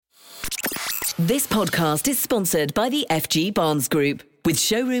This podcast is sponsored by the FG Barnes Group, with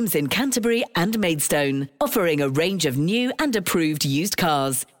showrooms in Canterbury and Maidstone, offering a range of new and approved used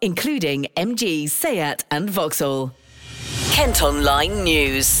cars, including MG, Seat and Vauxhall. Kent Online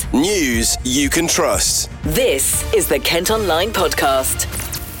News. News you can trust. This is the Kent Online Podcast.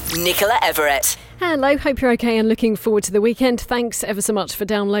 Nicola Everett. Hello, hope you're okay and looking forward to the weekend. Thanks ever so much for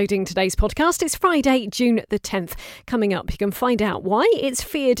downloading today's podcast. It's Friday, June the 10th. Coming up, you can find out why it's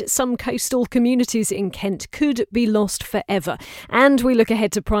feared some coastal communities in Kent could be lost forever. And we look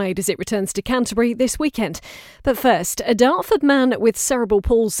ahead to Pride as it returns to Canterbury this weekend. But first, a Dartford man with cerebral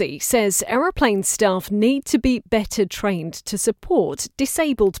palsy says aeroplane staff need to be better trained to support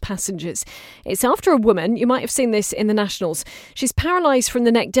disabled passengers. It's after a woman, you might have seen this in the Nationals. She's paralysed from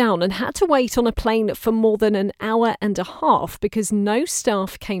the neck down and had to wait on a plane for more than an hour and a half because no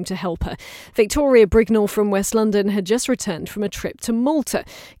staff came to help her. Victoria Brignall from West London had just returned from a trip to Malta.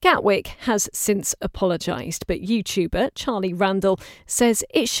 Gatwick has since apologised, but YouTuber Charlie Randall says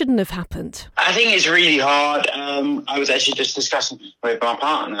it shouldn't have happened. I think it's really hard. I was actually just discussing with my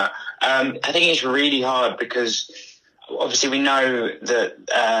partner. I think it's really hard because obviously we know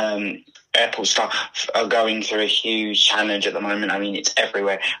that airport staff are going through a huge challenge at the moment. I mean, it's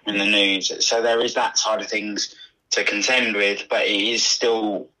everywhere in the news. So there is that side of things to contend with, but it is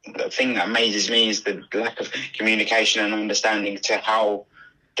still, the thing that amazes me is the lack of communication and understanding to how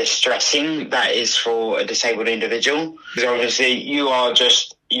distressing that is for a disabled individual. Because obviously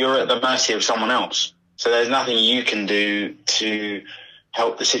you're at the mercy of someone else. So there's nothing you can do to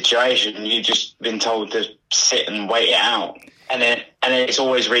help the situation. You've just been told to sit and wait it out. And it's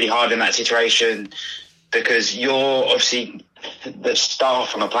always really hard in that situation because you're obviously, the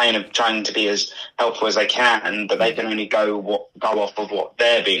staff on a plane are trying to be as helpful as they can, but they can only go off of what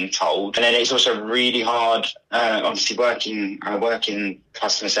they're being told. And then it's also really hard, obviously I work in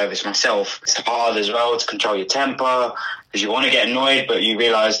customer service myself. It's hard as well to control your temper because you want to get annoyed, but you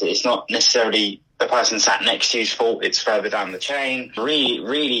realise that it's not necessarily the person sat next to you's fault, it's further down the chain.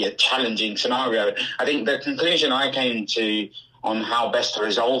 Really a challenging scenario. I think the conclusion I came to on how best to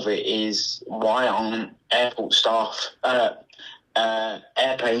resolve it is why aren't airport staff,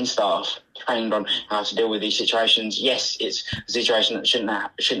 airplane staff trained on how to deal with these situations? Yes, it's a situation that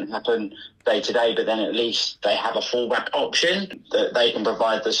shouldn't happen day to day, but then at least they have a fallback option that they can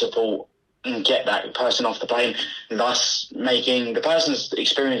provide the support and get that person off the plane, thus making the person's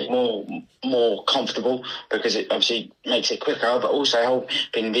experience more comfortable because it obviously makes it quicker, but also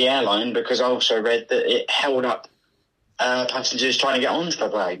helping the airline because I also read that it held up passengers trying to get onto the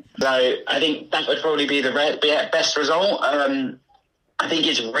plane. So I think that would probably be the best result. I think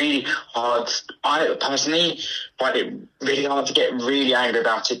it's really hard. I personally find it really hard to get really angry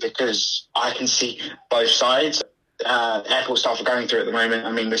about it because I can see both sides. Airport staff are going through at the moment.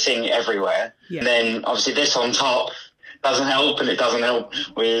 I mean, we're seeing it everywhere. Yeah. And then obviously this on top doesn't help, and it doesn't help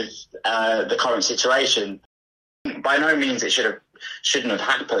with the current situation. By no means it shouldn't have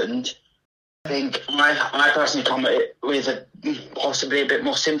happened. I think I personally come at it with possibly a bit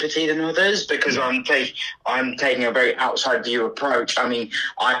more sympathy than others because I'm taking a very outside view approach. I mean,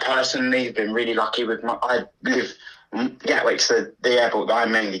 I personally have been really lucky with I live Gatwick's the airport that I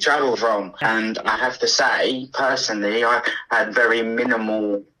mainly travel from, and I have to say, personally, I had very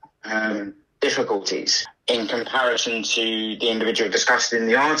minimal difficulties. In comparison to the individual discussed in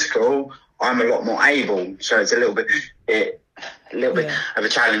the article, I'm a lot more able, so it's a little bit of a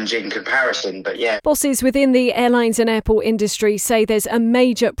challenging comparison, but yeah. Bosses within the airlines and airport industry say there's a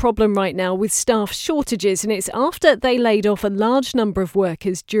major problem right now with staff shortages, and it's after they laid off a large number of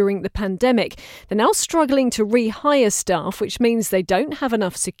workers during the pandemic. They're now struggling to rehire staff, which means they don't have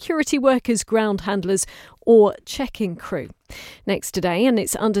enough security workers, ground handlers or check-in crew. Next today, and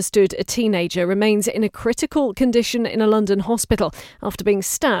it's understood a teenager remains in a critical condition in a London hospital after being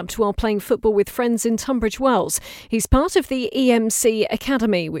stabbed while playing football with friends in Tunbridge Wells. He's part of the EMC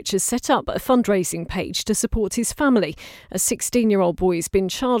Academy, which has set up a fundraising page to support his family. A 16-year-old boy has been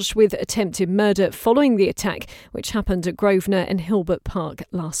charged with attempted murder following the attack, which happened at Grosvenor and Hilbert Park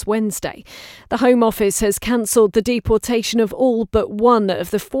last Wednesday. The Home Office has cancelled the deportation of all but one of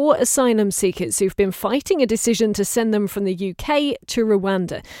the 4 asylum seekers who've been fighting a decision to send them from the UK to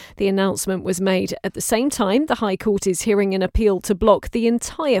Rwanda. The announcement was made at the same time the High Court is hearing an appeal to block the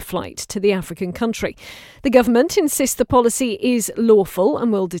entire flight to the African country. The government insists the policy is lawful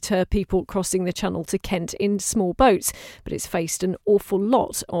and will deter people crossing the Channel to Kent in small boats, but it's faced an awful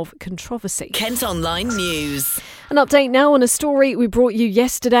lot of controversy. Kent Online News. An update now on a story we brought you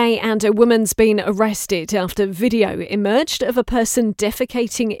yesterday, and a woman's been arrested after video emerged of a person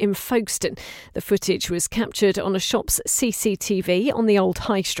defecating in Folkestone. The footage was captured on a shop's CCTV on the Old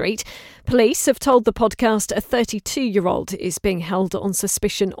High Street. Police have told the podcast a 32-year-old is being held on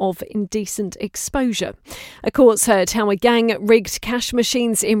suspicion of indecent exposure. A court's heard how a gang rigged cash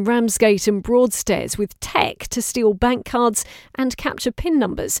machines in Ramsgate and Broadstairs with tech to steal bank cards and capture PIN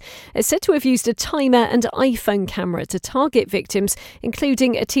numbers. It's said to have used a timer and iPhone camera to target victims,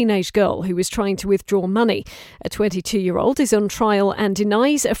 including a teenage girl who was trying to withdraw money. A 22-year-old is on trial and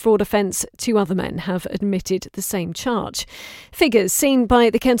denies a fraud offence. 2 other men have admitted the same charge. Figures seen by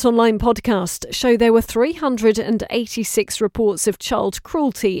the Kent Online podcast show there were 386 reports of child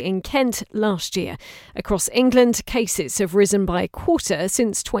cruelty in Kent last year. Across England, cases have risen by a quarter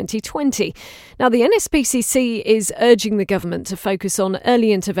since 2020. Now, the NSPCC is urging the government to focus on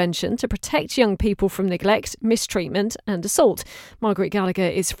early intervention to protect young people from neglect, mistreatment and assault. Margaret Gallagher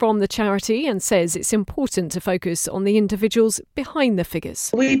is from the charity and says it's important to focus on the individuals behind the figures.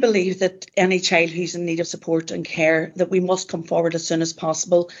 We believe that any child who's in need of support and care, that we must come forward as soon as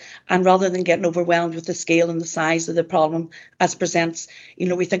possible. And rather than getting overwhelmed with the scale and the size of the problem as presents,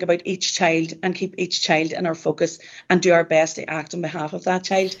 we think about each child and keep each child in our focus and do our best to act on behalf of that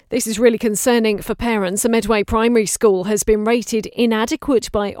child. This is really concerning for parents. A Medway primary school has been rated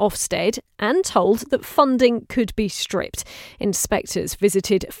inadequate by Ofsted and told that funding could be stripped. Inspectors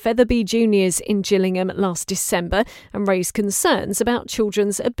visited Featherby Juniors in Gillingham last December and raised concerns about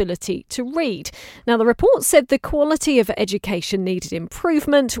children's ability to read. Now, the report said the quality of education needed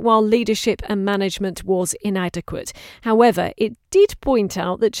improvement while leadership and management was inadequate. However, it did point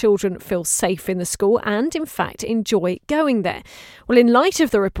out that children feel safe in the school and, in fact, enjoy going there. Well, in light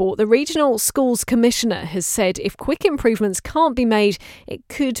of the report, the Regional Schools Commissioner has said if quick improvements can't be made, it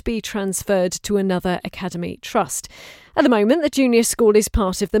could be transferred to another academy trust. At the moment, the junior school is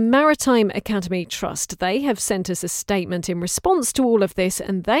part of the Maritime Academy Trust. They have sent us a statement in response to all of this,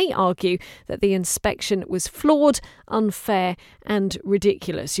 and they argue that the inspection was flawed, unfair and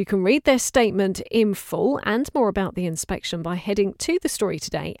ridiculous. You can read their statement in full and more about the inspection by heading to the story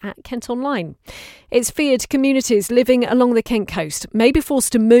today at Kent Online. It's feared communities living along the Kent coast may be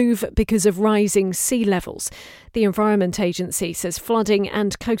forced to move because of rising sea levels. The Environment Agency says flooding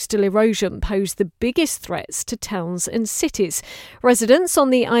and coastal erosion pose the biggest threats to towns and cities. Residents on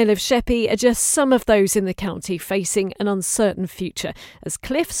the Isle of Sheppey are just some of those in the county facing an uncertain future as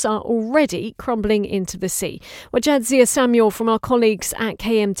cliffs are already crumbling into the sea. Well, Jadzia Samuel from our colleagues at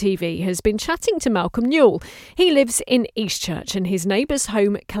KMTV has been chatting to Malcolm Newell. He lives in Eastchurch and his neighbour's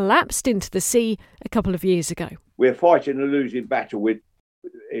home collapsed into the sea a couple of years ago. We're fighting a losing battle with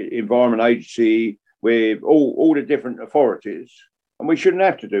Environment Agency, with all the different authorities, and we shouldn't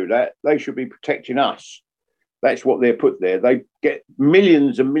have to do that. They should be protecting us. That's what they're put there. They get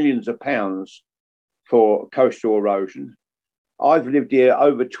millions and millions of pounds for coastal erosion. I've lived here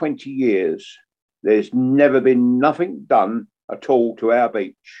over 20 years. There's never been nothing done at all to our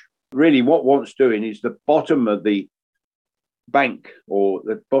beach. Really, what wants doing is the bottom of the bank or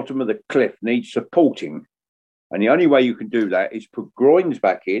the bottom of the cliff needs supporting. And the only way you can do that is put groins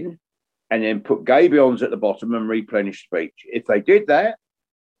back in and then put gabions at the bottom and replenish the beach. If they did that,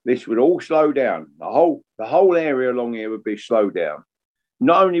 this would all slow down. The whole area along here would be slowed down.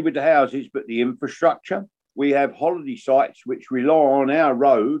 Not only with the houses, but the infrastructure. We have holiday sites which rely on our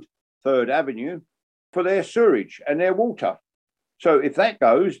road, 3rd Avenue, for their sewage and their water. So if that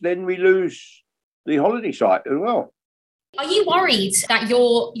goes, then we lose the holiday site as well. Are you worried that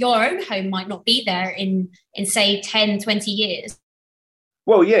your own home might not be there in say, 10, 20 years?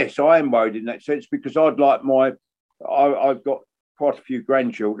 Well, yes, I am worried in that sense because I've got quite a few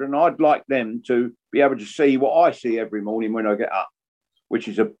grandchildren. I'd like them to be able to see what I see every morning when I get up, which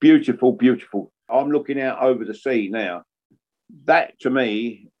is a beautiful, beautiful. I'm looking out over the sea now. That, to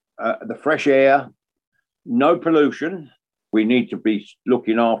me, the fresh air, no pollution. We need to be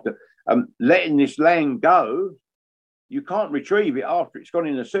looking after. Letting this land go, you can't retrieve it after it's gone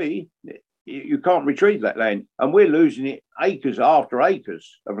in the sea. You can't retrieve that land, and we're losing it acres after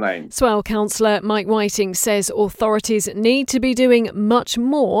acres of land. Swell councillor Mike Whiting says authorities need to be doing much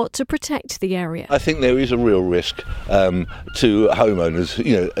more to protect the area. I think there is a real risk to homeowners,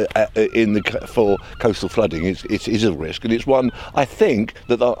 for coastal flooding. It is a risk, and it's one I think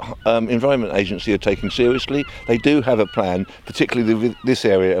that the Environment Agency are taking seriously. They do have a plan, particularly with this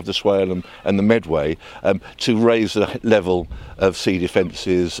area of the Swale and the Medway, to raise the level of sea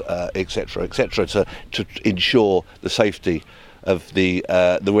defences, etc., to ensure the safety of the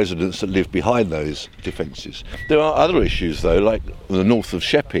residents that live behind those defences. There are other issues, though, like the north of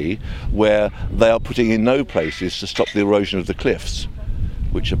Sheppey, where they are putting in no places to stop the erosion of the cliffs,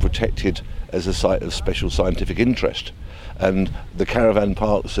 which are protected as a site of special scientific interest. and the caravan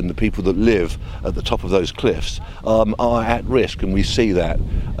parks and the people that live at the top of those cliffs are at risk, and we see that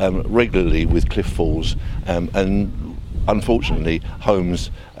regularly with cliff falls and unfortunately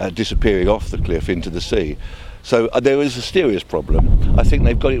homes disappearing off the cliff into the sea. So there is a serious problem. I think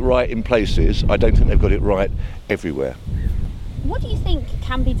they've got it right in places. I don't think they've got it right everywhere. What do you think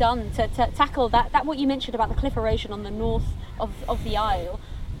can be done to tackle that what you mentioned about the cliff erosion on the north of the Isle?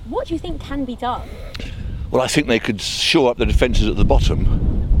 What do you think can be done? Well, I think they could shore up the defences at the bottom,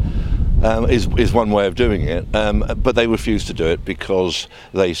 is one way of doing it, but they refuse to do it because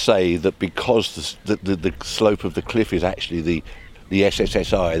they say that because the slope of the cliff is actually the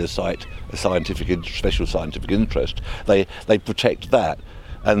SSSI, the site of special scientific interest, they protect that,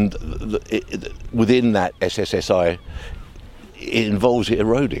 and within that SSSI it involves it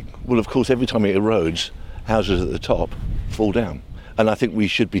eroding. Well, of course, every time it erodes, houses at the top fall down, and I think we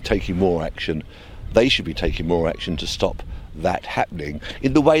should be taking more action. They should be taking more action to stop that happening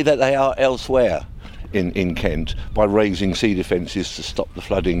in the way that they are elsewhere in Kent, by raising sea defences to stop the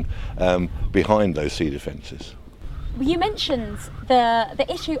flooding behind those sea defences. You mentioned the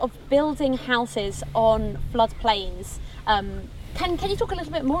issue of building houses on floodplains. Can you talk a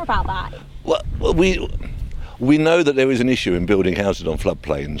little bit more about that? Well, we know that there is an issue in building houses on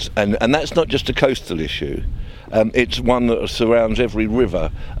floodplains, and that's not just a coastal issue. It's one that surrounds every river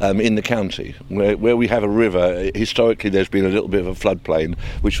in the county. Where we have a river, historically there's been a little bit of a floodplain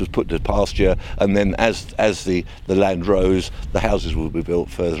which was put to pasture, and then as the land rose, the houses will be built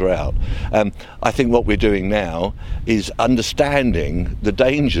further out. I think what we're doing now is understanding the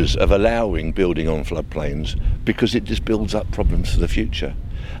dangers of allowing building on floodplains, because it just builds up problems for the future.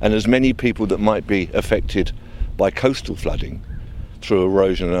 And as many people that might be affected by coastal flooding through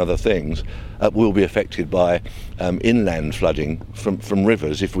erosion and other things will be affected by inland flooding from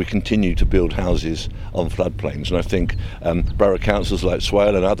rivers if we continue to build houses on floodplains. And I think borough councils like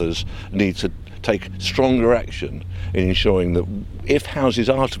Swale and others need to take stronger action in ensuring that if houses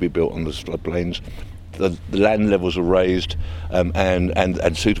are to be built on those floodplains, the land levels are raised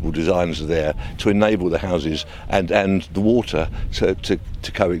and suitable designs are there to enable the houses and the water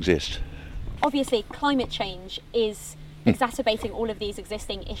to coexist. Obviously, climate change is exacerbating all of these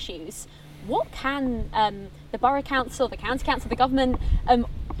existing issues. What can the Borough Council, the County Council, the government,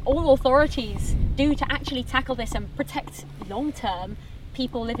 all authorities do to actually tackle this and protect long-term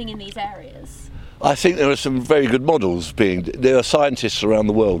people living in these areas? I think there are some very good models there are scientists around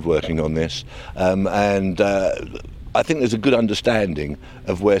the world working on this, and I think there's a good understanding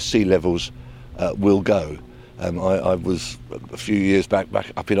of where sea levels will go. I was a few years back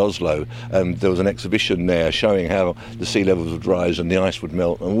up in Oslo, and there was an exhibition there showing how the sea levels would rise and the ice would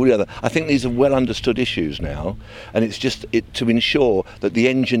melt and all the other. I think these are well understood issues now, and it's just to ensure that the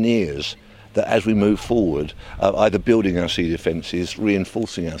engineers, that as we move forward, either building our sea defences,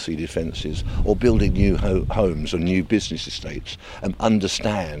 reinforcing our sea defences, or building new homes or new business estates,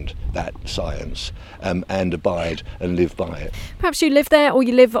 understand that science and abide and live by it. Perhaps you live there or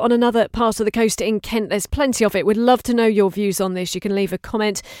you live on another part of the coast in Kent. There's plenty of it. We'd love to know your views on this. You can leave a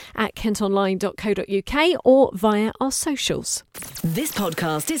comment at kentonline.co.uk or via our socials. This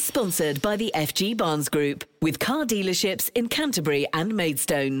podcast is sponsored by the FG Barnes Group, with car dealerships in Canterbury and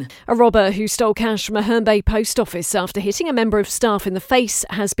Maidstone. A robber who stole cash from a Herne Bay post office after hitting a member of staff in the face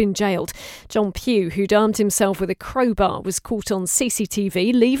has been jailed. John Pugh, who'd armed himself with a crowbar, was caught on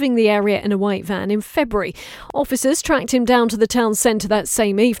CCTV leaving the area in a white van in February. Officers tracked him down to the town centre that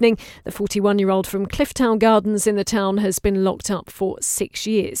same evening. The 41-year-old from Clifftown Gardens in the town has been locked up for 6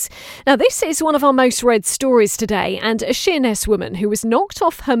 years. Now, this is one of our most read stories today, and a Sheerness woman who was knocked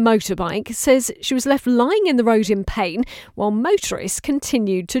off her motorbike says she was left lying in the road in pain while motorists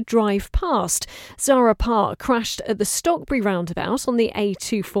continued to drive past. Zara Parr crashed at the Stockbury Roundabout on the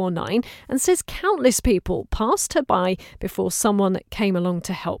A249 and says countless people passed her by before someone came along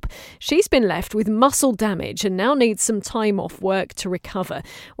to help. She's been left with muscle damage and now needs some time off work to recover.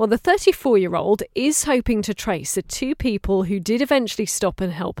 Well, the 34-year-old is hoping to trace the two people who did eventually stop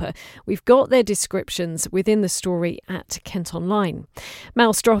and help her. We've got their descriptions within the story at Kent Online.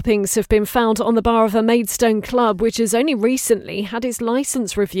 Mouse droppings have been found on the bar of a Maidstone club, which has only recently had its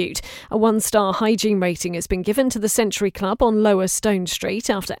licence reviewed. A 1-star hygiene rating has been given to the Century Club on Lower Stone Street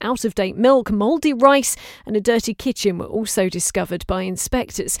after out-of-date milk, mouldy rice and a dirty kitchen were also discovered by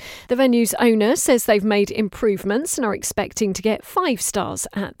inspectors. The venue's owner says they've made improvements and are expecting to get 5 stars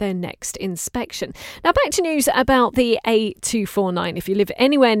at their next inspection. Now, back to news about the A249. If you live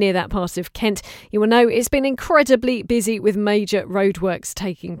anywhere near that part of Kent, you will know it's been incredibly busy with major roadworks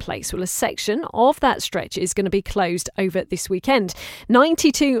taking place. Well, a section of that stretch is going to be closed over this weekend.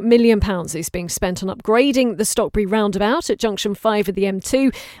 £92 million is being spent on upgrading the Stockbury Roundabout at Junction 5 of the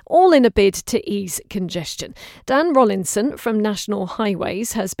M2, all in a bid to ease congestion. Dan Rollinson from National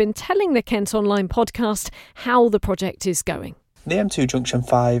Highways has been telling the Kent Online podcast how the project is going. The M2 Junction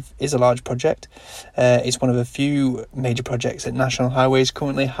 5 is a large project. It's one of a few major projects that National Highways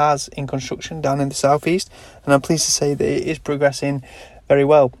currently has in construction down in the southeast, and I'm pleased to say that it is progressing very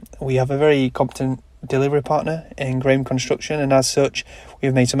well. We have a very competent delivery partner in Graham Construction, and as such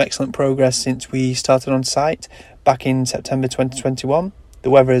we've made some excellent progress since we started on site back in September 2021. The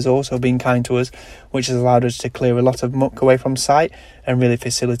weather has also been kind to us, which has allowed us to clear a lot of muck away from site and really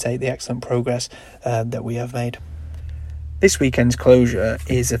facilitate the excellent progress that we have made. This weekend's closure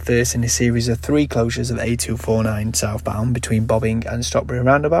is the first in a series of 3 closures of A249 southbound between Bobbing and Stockbury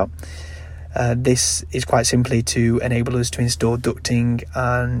Roundabout. This is quite simply to enable us to install ducting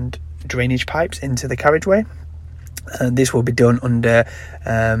and drainage pipes into the carriageway. This will be done under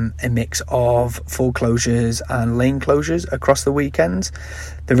a mix of full closures and lane closures across the weekends.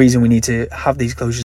 The reason we need to have these closures